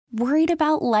Worried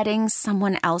about letting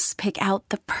someone else pick out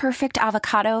the perfect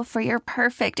avocado for your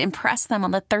perfect impress them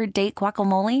on the third date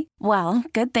guacamole? Well,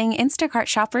 good thing Instacart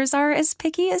shoppers are as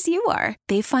picky as you are.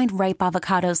 They find ripe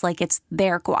avocados like it's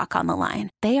their guac on the line.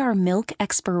 They are milk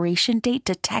expiration date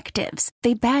detectives.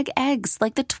 They bag eggs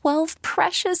like the 12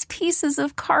 precious pieces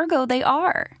of cargo they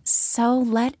are. So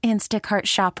let Instacart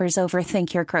shoppers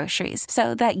overthink your groceries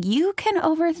so that you can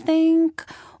overthink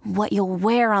what you'll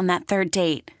wear on that third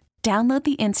date. Download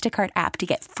the Instacart app to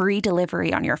get free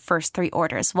delivery on your first 3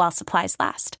 orders while supplies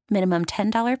last. Minimum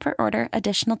 $10 per order.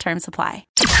 Additional terms apply.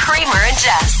 Kramer and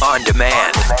Jess. On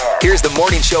demand. Here's the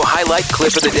morning show highlight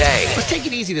clip of the day. Let's take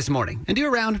it easy this morning and do a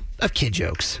round of kid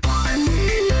jokes.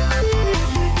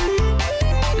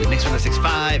 Mix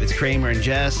 1065, it's Kramer and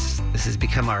Jess. This has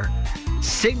become our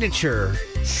signature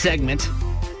segment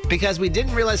because we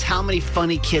didn't realize how many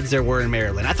funny kids there were in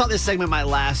Maryland. I thought this segment might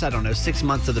last, 6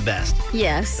 months of the best.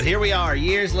 Yes. But here we are,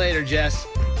 years later, Jess.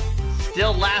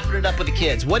 Still laughing it up with the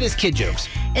kids. What is kid jokes?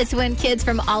 It's when kids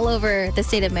from all over the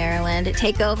state of Maryland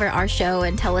take over our show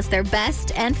and tell us their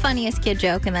best and funniest kid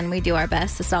joke, and then we do our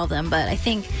best to solve them. But I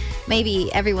think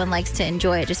maybe everyone likes to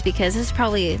enjoy it just because it's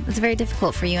very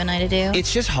difficult for you and I to do.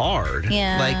 It's just hard.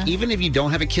 Yeah. Like, even if you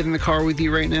don't have a kid in the car with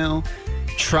you right now,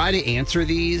 try to answer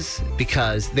these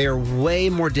because they're way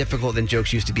more difficult than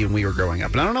jokes used to be when we were growing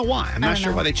up. And I don't know why. I'm not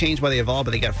sure why they changed, why they evolved,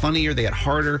 but they got funnier, they got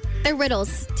harder. They're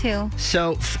riddles, too.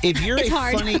 So if you're It's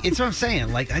hard. it's what I'm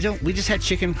saying. Like, we just had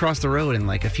Chicken Across the Road and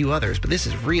like a few others, but this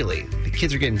is really, the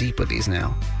kids are getting deep with these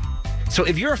now. So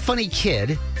if you're a funny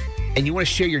kid and you want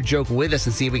to share your joke with us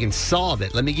and see if we can solve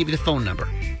it, let me give you the phone number.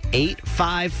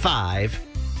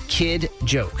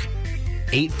 855-KID-JOKE.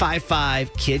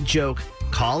 855-KID-JOKE.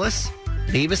 Call us.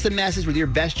 Leave us the message with your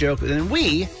best joke, and then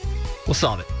we will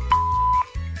solve it.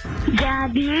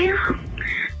 Gabby,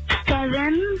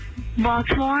 7,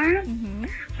 Baltimore.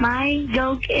 My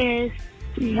joke is,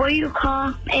 what do you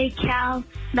call a cow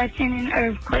that's in an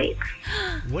earthquake?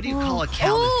 What do you call a cow?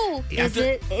 Oh, is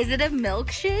it a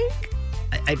milkshake?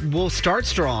 We'll start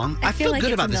strong. I feel like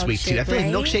good it's about a this week, too. I feel like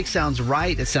milkshake, right? milkshake sounds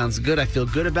right. It sounds good. I feel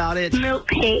good about it.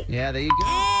 Milkshake. Yeah, there you go.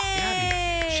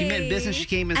 Gabby. She meant business. She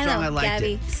came in strong. I liked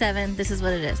Gabby, it. 7. This is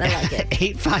what it is. I like it.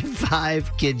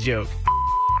 855-KID-JOKE.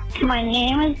 My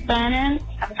name is Brennan.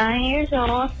 I'm 9 years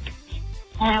old,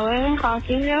 and I live in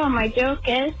Coffeeville. And my joke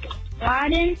is, why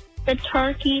didn't the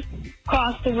turkey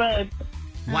cross the road?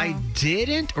 Why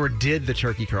didn't or did the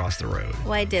turkey cross the road?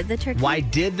 Why did the turkey? Why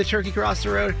did the turkey cross the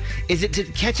road? Is it to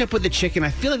catch up with the chicken? I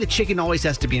feel like the chicken always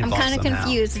has to be I'm involved kind of somehow.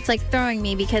 confused. It's like throwing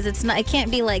me because it can't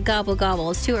be like gobble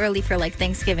gobble. It's too early for like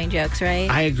Thanksgiving jokes, right?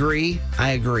 I agree.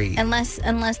 Unless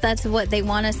that's what they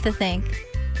want us to think.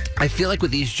 I feel like with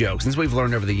these jokes, and this is what we've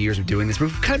learned over the years of doing this,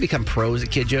 we've kind of become pros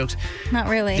at kid jokes. Not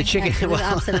really. The chicken, Actually, the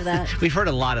opposite of that. We've heard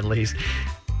a lot at least.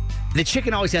 The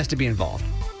chicken always has to be involved.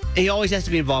 He always has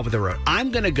to be involved with the road.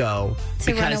 I'm going to go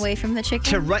To run away from the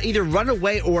chicken? either run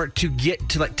away or to get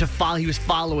to to follow. He was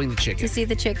following the chicken. To see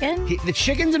the chicken? The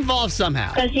chicken's involved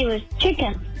somehow. Because he was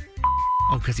chicken.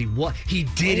 Oh, because he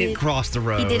didn't cross the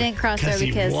road. He didn't cross the road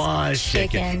because he was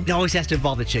chicken. It always has to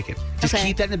involve the chicken. Just Okay.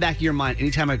 keep that in the back of your mind.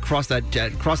 Anytime a cross the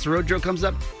road joke comes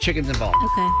up, chicken's involved.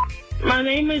 Okay. My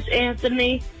name is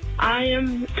Anthony. I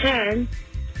am 10.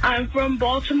 I'm from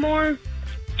Baltimore,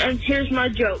 and here's my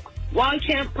joke. Why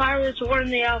can't pirates learn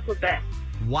the alphabet?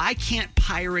 Why can't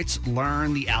pirates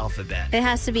learn the alphabet? It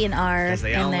has to be an R Because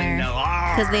they in only there. know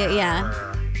R. Because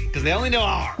they only know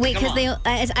R. Wait, Come because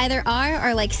on. it's either R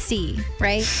or like C,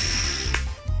 right?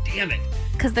 Damn it.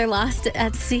 Because they're lost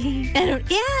at sea. Yeah,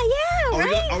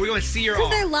 right? Are we going C or R?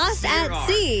 Because they're lost at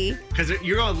sea. Because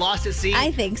you're going lost at sea?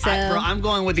 I think so. I'm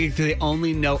going with they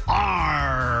only know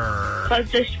R. But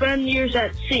they spend years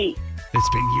at sea. They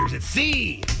spend years at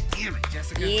sea. Damn it,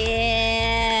 Jessica.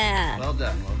 Yeah. Well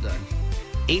done.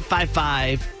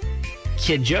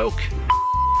 855-KID joke.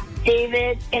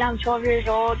 David, and I'm 12 years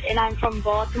old, and I'm from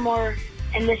Baltimore,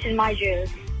 and this is my joke.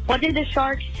 What did the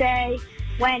shark say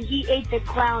when he ate the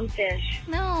clownfish?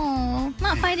 No,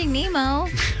 not Finding Nemo.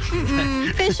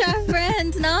 Fish are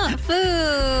friends, not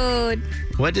food.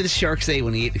 What did the shark say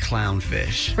when he ate the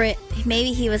clownfish?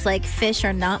 Maybe he was like, fish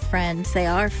are not friends, they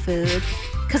are food.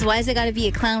 Because why has it got to be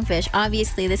a clownfish?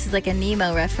 Obviously, this is like a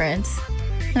Nemo reference.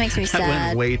 That makes me That sad.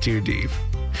 went way too deep.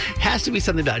 Has to be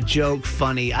something about joke,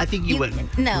 funny. I think you went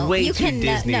way too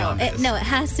Disney on this. No, it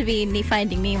has to be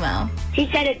Finding Nemo. He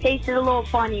said it tasted a little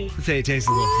funny. Say it tastes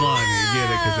a little funny. You get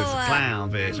it because it's a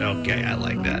clownfish. Okay, I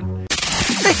like that.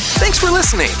 Hey, thanks for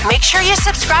listening. Make sure you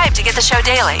subscribe to get the show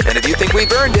daily. And if you think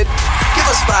we've earned it, give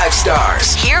us 5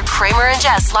 stars. Hear Kramer and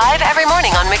Jess live every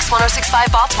morning on Mix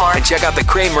 106.5 Baltimore. And check out the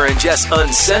Kramer and Jess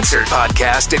Uncensored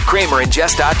podcast at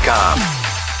kramerandjess.com.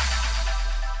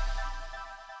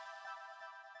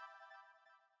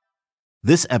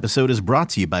 This episode is brought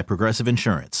to you by Progressive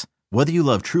Insurance. Whether you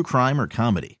love true crime or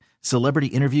comedy, celebrity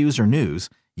interviews or news,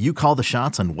 you call the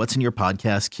shots on what's in your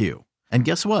podcast queue. And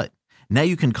guess what? Now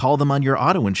you can call them on your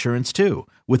auto insurance too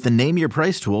with the Name Your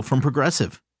Price tool from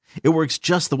Progressive. It works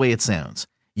just the way it sounds.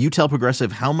 You tell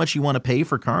Progressive how much you want to pay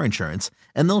for car insurance,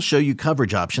 and they'll show you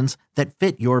coverage options that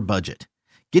fit your budget.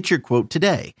 Get your quote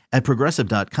today at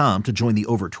Progressive.com to join the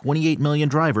over 28 million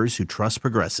drivers who trust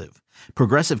Progressive.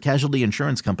 Progressive Casualty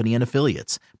Insurance Company and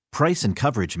Affiliates. Price and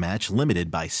coverage match limited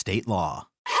by state law.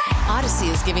 Odyssey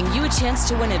is giving you a chance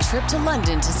to win a trip to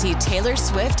London to see Taylor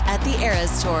Swift at the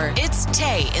Eras Tour. It's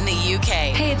Tay in the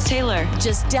UK. Hey, it's Taylor.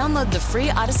 Just download the free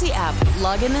Odyssey app,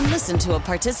 log in and listen to a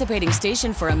participating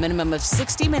station for a minimum of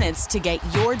 60 minutes to get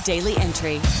your daily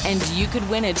entry. And you could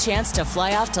win a chance to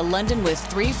fly off to London with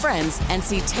 3 friends and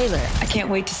see Taylor. I can't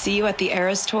wait to see you at the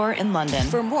Eras Tour in London.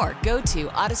 For more, go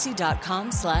to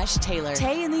odyssey.com/Taylor.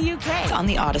 Tay in the UK. It's on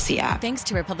the Odyssey app. Thanks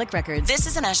to Republic Records. This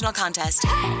is a national contest.